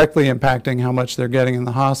directly impacting how much they're getting in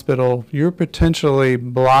the hospital, you're potentially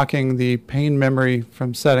blocking the pain memory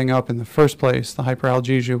from setting up in the first place, the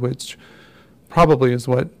hyperalgesia, which probably is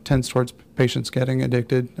what tends towards patients getting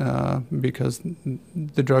addicted, because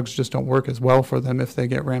the drugs just don't work as well for them if they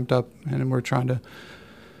get ramped up, and we're trying to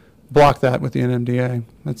block that with the NMDA.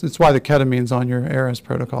 It's why the ketamine's on your ARAS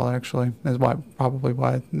protocol, actually. That's probably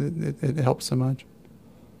why it helps so much.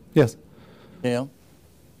 Yes? Yeah.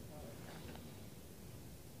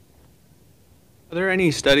 Are there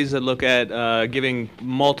any studies that look at giving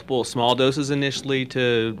multiple small doses initially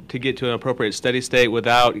to get to an appropriate steady state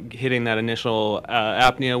without hitting that initial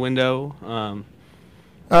apnea window?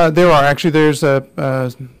 There are. Actually, there's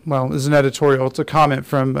there's an editorial. It's a comment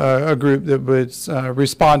from a group that was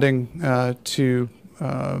responding to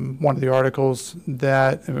one of the articles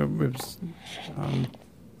that was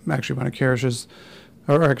actually one of Karish's,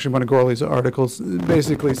 or actually one of Gorley's articles,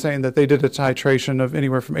 basically saying that they did a titration of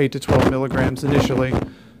anywhere from 8 to 12 milligrams initially,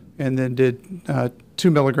 and then did 2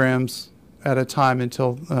 milligrams at a time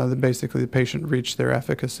until basically the patient reached their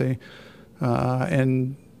efficacy.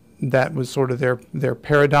 And that was sort of their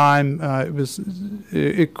paradigm. It was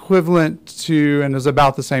equivalent to, and it was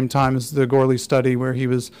about the same time as the Gorley study, where he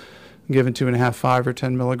was given 2.5, 5, or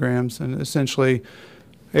 10 milligrams, and essentially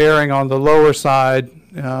erring on the lower side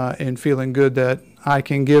and feeling good that I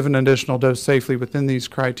can give an additional dose safely within these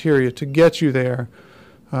criteria to get you there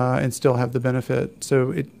and still have the benefit.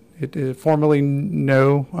 So it formally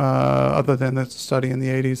no, other than the study in the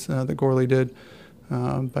 80s that Gorley did,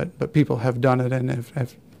 but people have done it and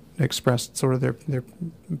have expressed sort of their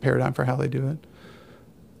paradigm for how they do it.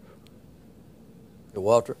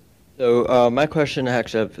 Walter? So my question, I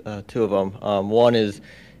actually have two of them. One is,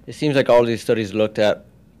 it seems like all of these studies looked at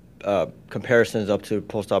comparisons up to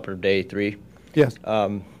postoperative day 3. Yes.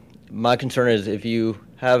 My concern is if you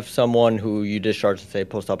have someone who you discharge, say,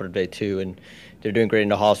 postoperative day 2, and they're doing great in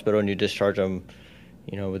the hospital, and you discharge them,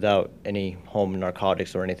 without any home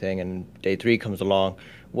narcotics or anything, and day 3 comes along,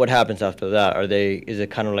 what happens after that? Is it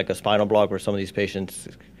kind of like a spinal block where some of these patients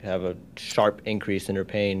have a sharp increase in their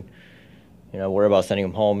pain, worry about sending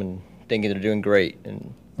them home and thinking they're doing great?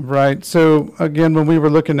 Right. So again, when we were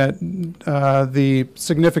looking at the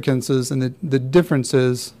significances and the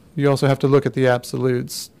differences, you also have to look at the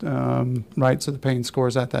absolutes, right? So the pain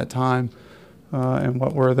scores at that time, and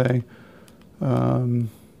what were they?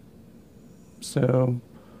 So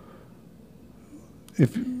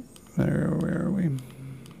where are we?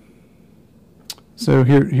 So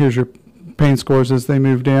here's your pain scores as they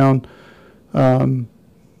move down.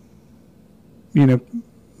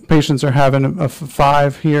 Patients are having a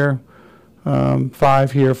 5 here,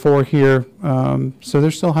 5 here, 4 here. So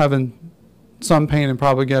they're still having some pain and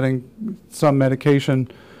probably getting some medication.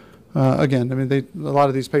 Again, I mean, a lot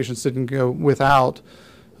of these patients didn't go without,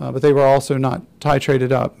 but they were also not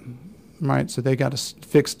titrated up, right? So they got a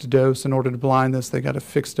fixed dose. In order to blind this, they got a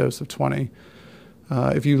fixed dose of 20.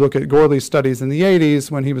 If you look at Gorley's studies in the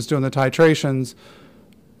 80s, when he was doing the titrations,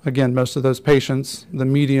 again, most of those patients, the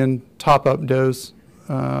median top-up dose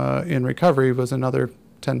in recovery was another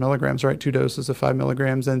 10 milligrams, right? 2 doses of 5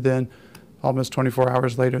 milligrams, and then almost 24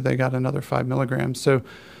 hours later, they got another 5 milligrams. So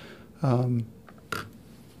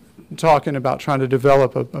talking about trying to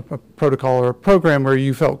develop a protocol or a program where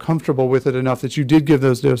you felt comfortable with it enough that you did give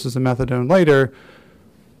those doses of methadone later,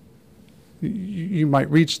 you might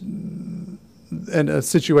reach a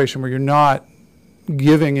situation where you're not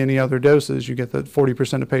giving any other doses. You get the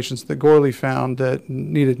 40% of patients that Gorley found that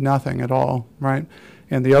needed nothing at all, right?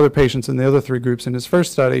 And the other patients in the other 3 groups in his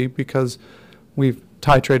first study, because we've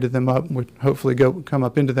titrated them up, would hopefully come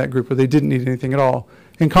up into that group where they didn't need anything at all.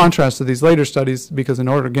 In contrast to these later studies, because in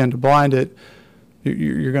order, again, to blind it,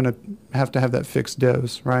 you're going to have that fixed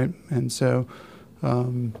dose, right? And so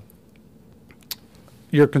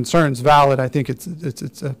your concern's valid. I think it's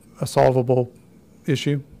a solvable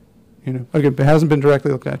issue. Again, it hasn't been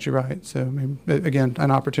directly looked at, you're right. So, I mean, again,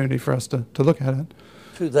 an opportunity for us to look at it.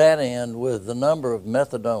 To that end, with the number of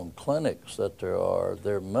methadone clinics that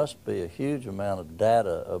there must be a huge amount of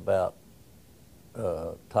data about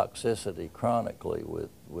toxicity chronically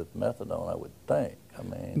with methadone, I would think. I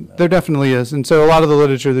mean, there definitely is. And so a lot of the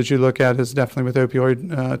literature that you look at is definitely with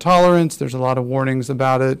opioid tolerance. There's a lot of warnings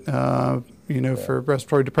about it, for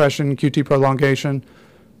respiratory depression, QT prolongation.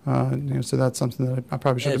 So that's something that I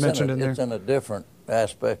probably should have mentioned in there. It's in a different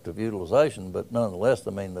aspect of utilization, but nonetheless,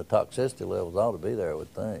 I mean, the toxicity levels ought to be there, I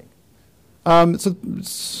would think. So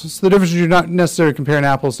the difference is you're not necessarily comparing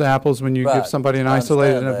apples to apples when you give somebody an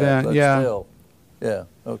isolated event. Still, yeah,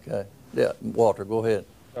 okay. Yeah, Walter, go ahead.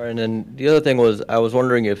 All right, and then the other thing was, I was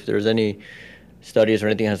wondering if there's any studies or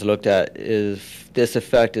anything has looked at if this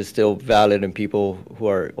effect is still valid in people who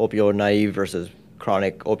are opioid naive versus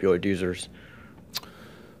chronic opioid users.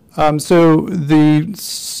 So the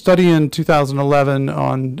study in 2011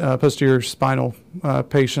 on posterior spinal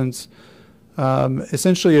patients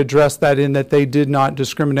essentially addressed that in that they did not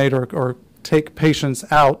discriminate or take patients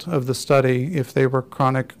out of the study if they were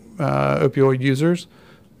chronic opioid users,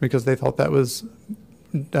 because they thought that was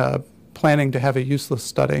planning to have a useless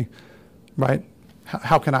study, right?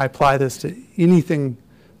 How can I apply this to anything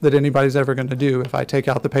that anybody's ever going to do if I take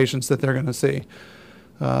out the patients that they're going to see?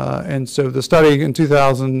 And so the study in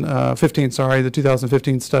 2015, the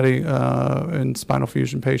 2015 study in spinal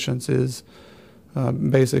fusion patients is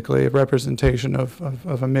basically a representation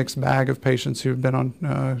of a mixed bag of patients who've been on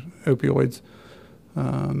opioids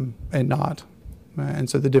and not. And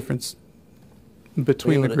so the difference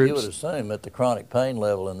between the groups. You would assume that the chronic pain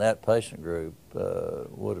level in that patient group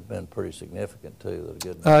would have been pretty significant too.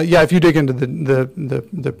 Yeah, if you dig into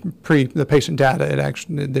the patient data, it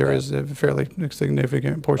actually there is a fairly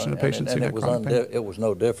significant portion of patients who get chronic pain. It was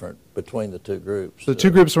no different between the 2 groups. The 2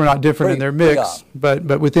 groups were not different in their mix,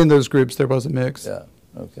 but within those groups there was a mix. Yeah.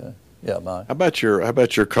 Okay. Yeah, Mike. How about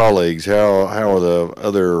your colleagues? How are the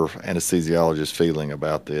other anesthesiologists feeling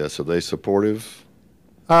about this? Are they supportive?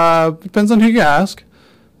 Depends on who you ask.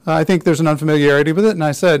 I think there's an unfamiliarity with it, and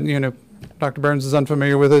I said, Dr. Burns is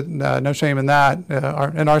unfamiliar with it. No shame in that.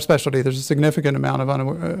 In our specialty, there's a significant amount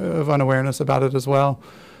of unawareness about it as well.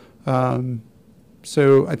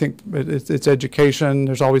 So I think it's education.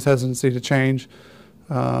 There's always hesitancy to change.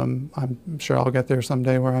 I'm sure I'll get there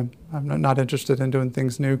someday where I'm not interested in doing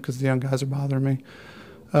things new because the young guys are bothering me.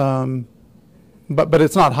 But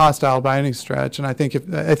it's not hostile by any stretch. And I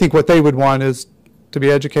think what they would want is to be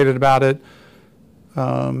educated about it,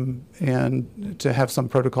 and to have some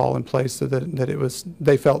protocol in place so that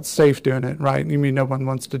they felt safe doing it, right? You mean no one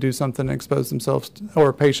wants to do something and expose themselves or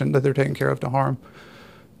a patient that they're taking care of to harm.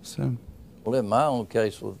 So. Well, in my own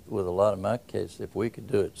case, with a lot of my cases, if we could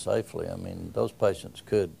do it safely, I mean, those patients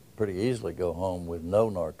could pretty easily go home with no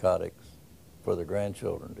narcotics for their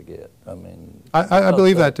grandchildren to get. I mean, I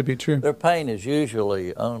believe that to be true. Their pain is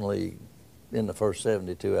usually only in the first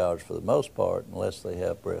 72 hours for the most part, unless they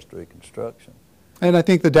have breast reconstruction. And I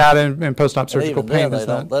think the data in post-op surgical pain is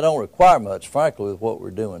that. They don't require much, frankly, with what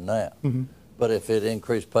we're doing now. Mm-hmm. But if it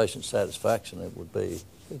increased patient satisfaction, it'd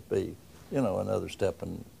be another step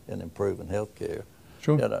in improving health care.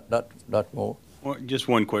 Sure. Yeah, Dr. Moore. Well, just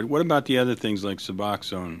one question. What about the other things like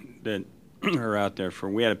Suboxone that are out there for?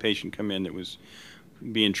 We had a patient come in that was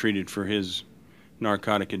being treated for his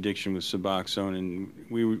narcotic addiction with Suboxone, and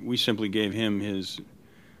we simply gave him his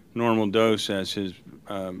normal dose as his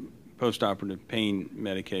post-operative pain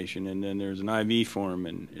medication, and then there's an IV for him.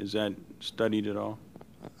 And is that studied at all?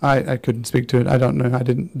 I couldn't speak to it. I don't know. I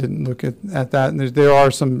didn't look at that. And there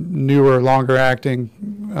are some newer, longer acting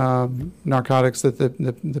narcotics that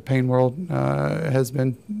the pain world has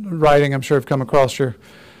been writing. I'm sure I've come across your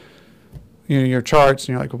charts, and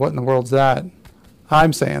you're like, what in the world's that?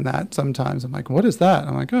 I'm saying that sometimes. I'm like, what is that?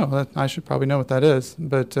 I'm like, oh, I should probably know what that is.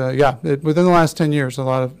 But yeah, within the last 10 years, a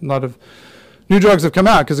lot of new drugs have come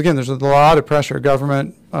out because, again, there's a lot of pressure,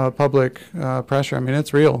 government, public pressure. I mean,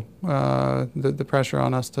 it's real, the pressure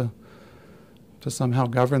on us to somehow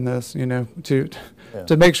govern this, to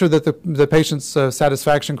make sure that the patient's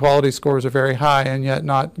satisfaction quality scores are very high and yet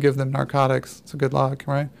not give them narcotics. It's a good luck,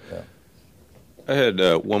 right? Yeah. I had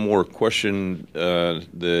one more question.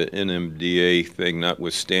 The NMDA thing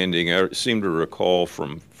notwithstanding, I seem to recall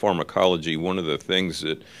from pharmacology one of the things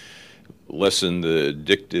that lessened the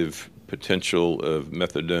addictive potential of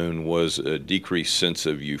methadone was a decreased sense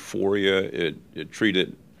of euphoria. It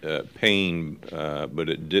treated pain, but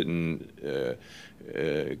it didn't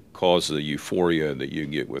cause the euphoria that you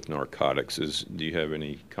get with narcotics. Do you have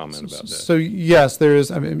any comment about that? So yes, there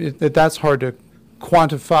is. I mean, that's hard to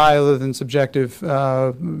quantify other than subjective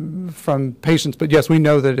from patients. But yes, we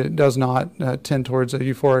know that it does not tend towards a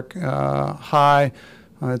euphoric high.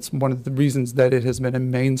 It's one of the reasons that it has been a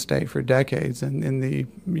mainstay for decades in the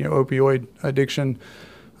opioid addiction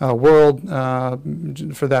world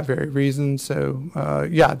for that very reason. So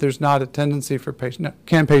yeah, there's not a tendency for patients. Now,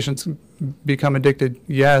 can patients become addicted?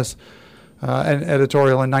 Yes. An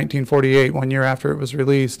editorial in 1948, 1 year after it was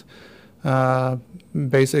released,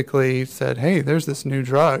 basically said, hey, there's this new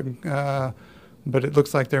drug, but it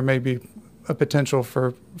looks like there may be a potential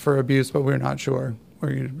for abuse, but we're not sure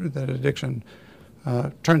that addiction.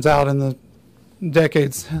 Turns out in the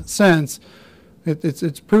decades since,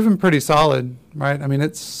 it's proven pretty solid, right? I mean,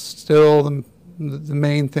 it's still the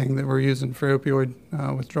main thing that we're using for opioid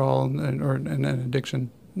withdrawal and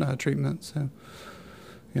addiction treatment. So,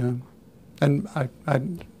 and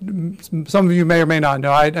some of you may or may not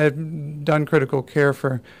know, I've done critical care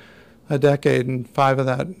for a decade, and 5 of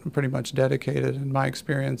that pretty much dedicated. And my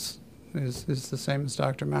experience is the same as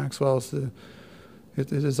Dr. Maxwell's.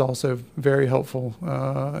 It is also very helpful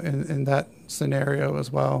in that scenario as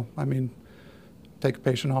well. I mean, take a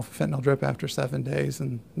patient off a fentanyl drip after 7 days,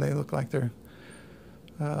 and they look like they're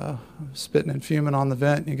spitting and fuming on the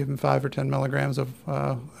vent. You give them 5 or 10 milligrams of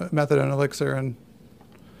methadone elixir, and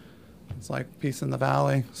it's like peace in the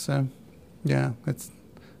valley. So, yeah, it's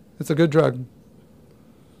a good drug.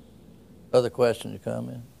 Other questions or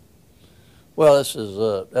comments? Well, this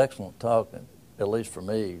is excellent talk, at least for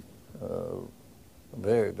me.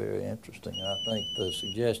 Very, very interesting. I think the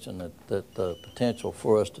suggestion that the potential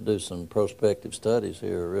for us to do some prospective studies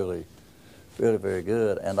here are really, really very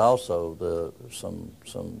good, and also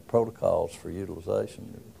some protocols for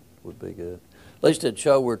utilization would be good. At least it'd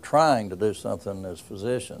show we're trying to do something as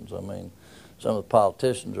physicians. I mean, some of the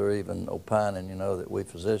politicians are even opining, that we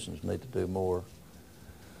physicians need to do more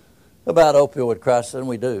about opioid crisis than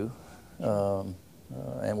we do,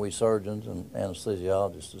 and we surgeons and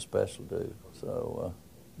anesthesiologists especially do. So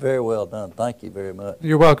very well done. Thank you very much.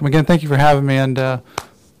 You're welcome. Again, thank you for having me, and I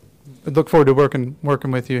look forward to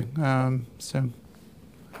working with you. So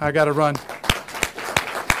I got to run.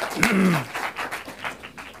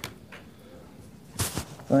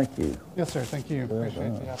 Thank you. Yes, sir. Thank you.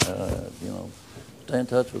 Appreciate it. Stay in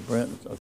touch with Brent.